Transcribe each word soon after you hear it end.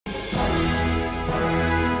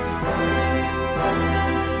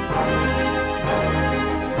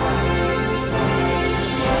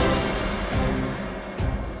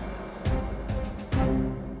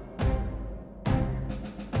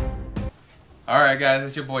Alright guys,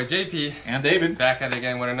 it's your boy JP. And David. Back at it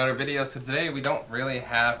again with another video. So today we don't really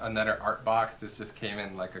have another art box. This just came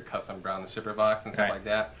in like a custom brown shipper box and stuff like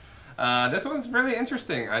that. This one's really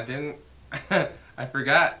interesting. I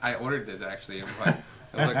forgot I ordered this actually. It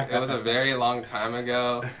was a very long time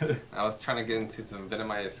ago. I was trying to get into some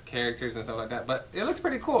Venomized characters and stuff like that. But it looks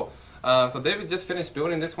pretty cool. So David just finished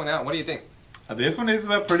building this one out. What do you think? This one is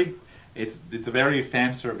it's a very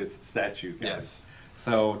fan service statue, guys. Yes.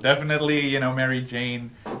 So definitely, Mary Jane,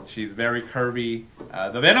 she's very curvy.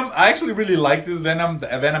 The Venom, I actually really like this Venom, the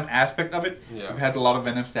Venom aspect of it. Yeah. We've had a lot of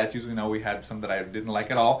Venom statues. We had some that I didn't like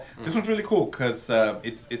at all. This one's really cool because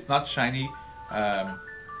it's not shiny.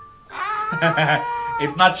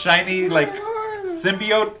 It's not shiny like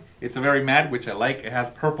symbiote. It's a very matte, which I like. It has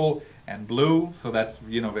purple and blue, so that's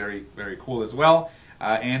very, very cool as well.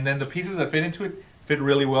 And then the pieces that fit into it fit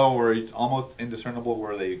really well, where it's almost indiscernible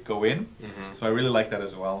where they go in. So I really like that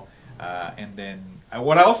as well. And then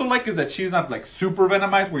what I also like is that she's not like super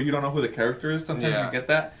Venomized, where you don't know who the character is. Sometimes you get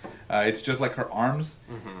that. It's just like her arms,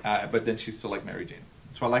 but then she's still like Mary Jane.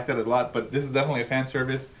 So I like that a lot. But this is definitely a fan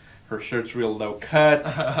service. Her shirt's real low cut.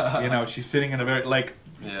 She's sitting in a very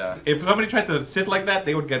if somebody tried to sit like that,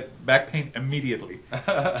 they would get back pain immediately.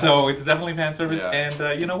 So it's definitely fan service,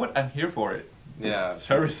 and you know what? I'm here for it. Yeah,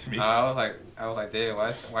 service me. I was like, Dave,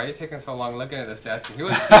 why are you taking so long looking at the statue? He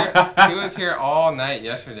was here all night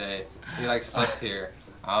yesterday. He slept here.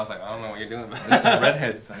 I was like, I don't know what you're doing. There's some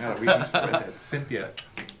redheads. I got a weakness for redheads. Cynthia.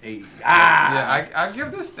 Hey. Yeah, I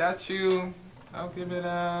give this statue. I'll give it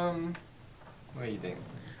What do you think?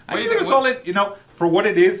 I give it a solid. For what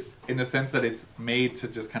it is, in the sense that it's made to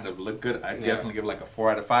just kind of look good, I'd definitely give it like a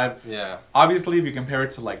 4 out of 5. Yeah. Obviously, if you compare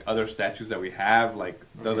it to like other statues that we have, like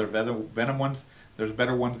the other Venom ones, there's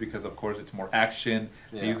better ones because of course it's more action.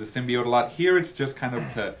 They use the symbiote a lot. Here it's just kind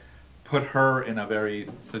of to put her in a very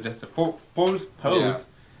suggestive pose. And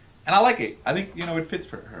I like it. I think it fits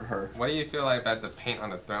for her. What do you feel like about the paint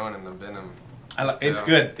on the throne and the Venom? It's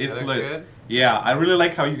good. It's good. Yeah, I really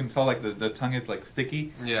like how you can tell like the tongue is like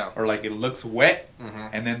sticky. Yeah. Or like it looks wet.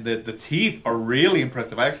 And then the teeth are really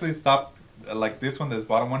impressive. I actually stopped like this one, this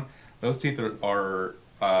bottom one. Those teeth are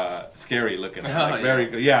scary looking. Very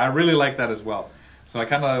good. Yeah, I really like that as well. So I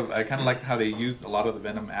kind of liked how they used a lot of the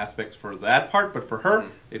Venom aspects for that part, but for her,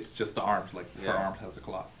 it's just the arms. Like her arms has a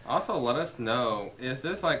claw. Also, let us know, is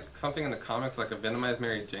this like something in the comics like a Venomized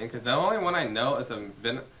Mary Jane? Because the only one I know is a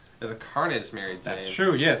Carnage Mary Jane. That's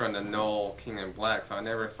true, yes. From the Knoll King in Black, so I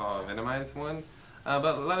never saw a Venomized one.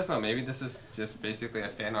 But let us know. Maybe this is just basically a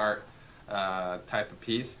fan art type of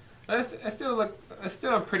piece. But it's still a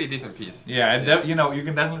pretty decent piece. Yeah, and you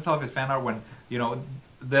can definitely tell if it's fan art when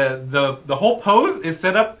the whole pose is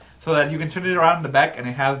set up so that you can turn it around in the back and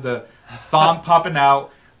it has the thong popping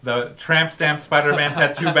out. The tramp stamp Spider-Man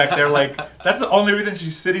tattoo back there, that's the only reason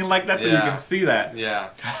she's sitting like that, so you can see that. Yeah.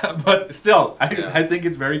 But still, I think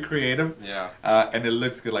it's very creative. Yeah. And it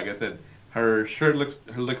looks good, like I said. Her shirt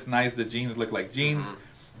looks nice. The jeans look like jeans.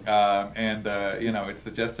 And it's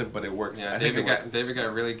suggestive, but it works. Yeah. David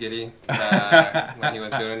got really giddy when he was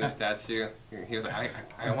building the statue. He was like,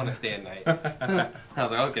 I want to stay at night. I was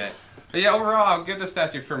like, okay. But yeah, overall, I'll give the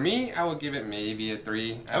statue, for me, I would give it maybe a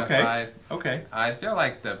 3 out of 5. Okay. I feel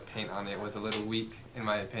like the paint on it was a little weak, in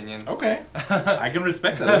my opinion. Okay. I can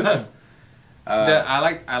respect that. Listen.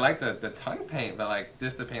 I like the tongue paint, but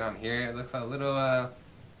just the paint on here, it looks a little, I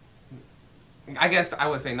guess I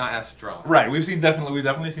would say not as strong. Right. We've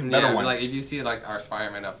definitely seen better ones. Like if you see our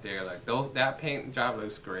Spider-Man up there, that paint job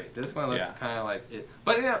looks great. This one looks kind of like it,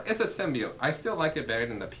 but it's a symbiote. I still like it better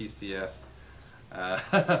than the PCS.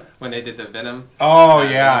 When they did the Venom. Oh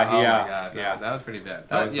my gosh, yeah. That was pretty bad.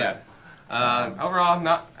 That was bad. Overall,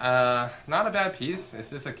 not a bad piece. Is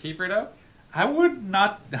this a keeper though? I would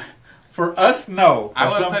not. For us, no. I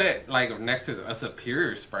would put it next to a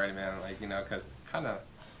superior Spider-Man, because kind of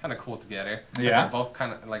cool together. Yeah. They're both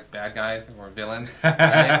kind of like bad guys or villains.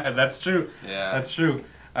 Right? That's true. Yeah. That's true.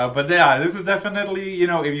 But yeah, this is definitely,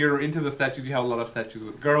 if you're into the statues, you have a lot of statues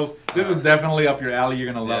with girls. This is definitely up your alley.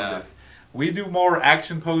 You're gonna love this. We do more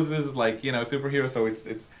action poses, superhero. So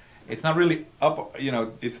it's not really up.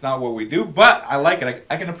 It's not what we do. But I like it.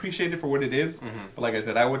 I can appreciate it for what it is. But like I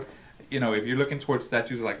said, I would, if you're looking towards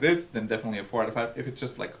statues like this, then definitely a 4 out of 5. If it's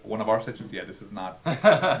just like one of our statues, this is not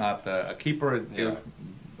a keeper.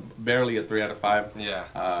 Barely a 3 out of 5. Yeah.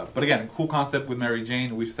 But again, cool concept with Mary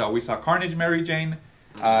Jane. We saw Carnage Mary Jane,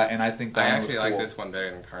 and I think that I one actually was cool. like this one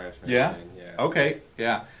better than Carnage Mary Jane. Yeah. Okay.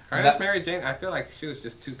 Yeah. Carnage Mary Jane, I feel like she was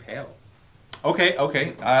just too pale.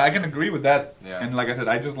 Okay. I can agree with that. Yeah. And like I said,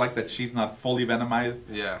 I just like that she's not fully Venomized.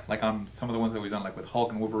 Yeah. Like on some of the ones that we've done, like with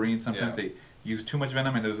Hulk and Wolverine, sometimes use too much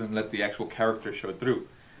venom and it doesn't let the actual character show through.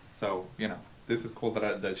 So, you know, this is cool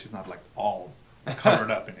that she's not like all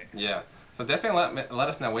covered up in it. Yeah. So definitely let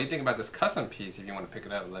us know what you think about this custom piece. If you want to pick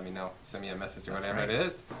it up, let me know. Send me a message or whatever it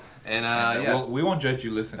is. And yeah. We won't judge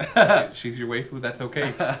you, listen. She's your waifu, that's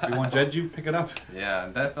okay. We won't judge you, pick it up. Yeah,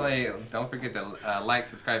 definitely don't forget to like,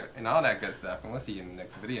 subscribe, and all that good stuff. And we'll see you in the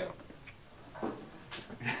next video.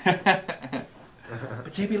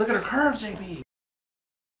 But JP, look at her curves, JP!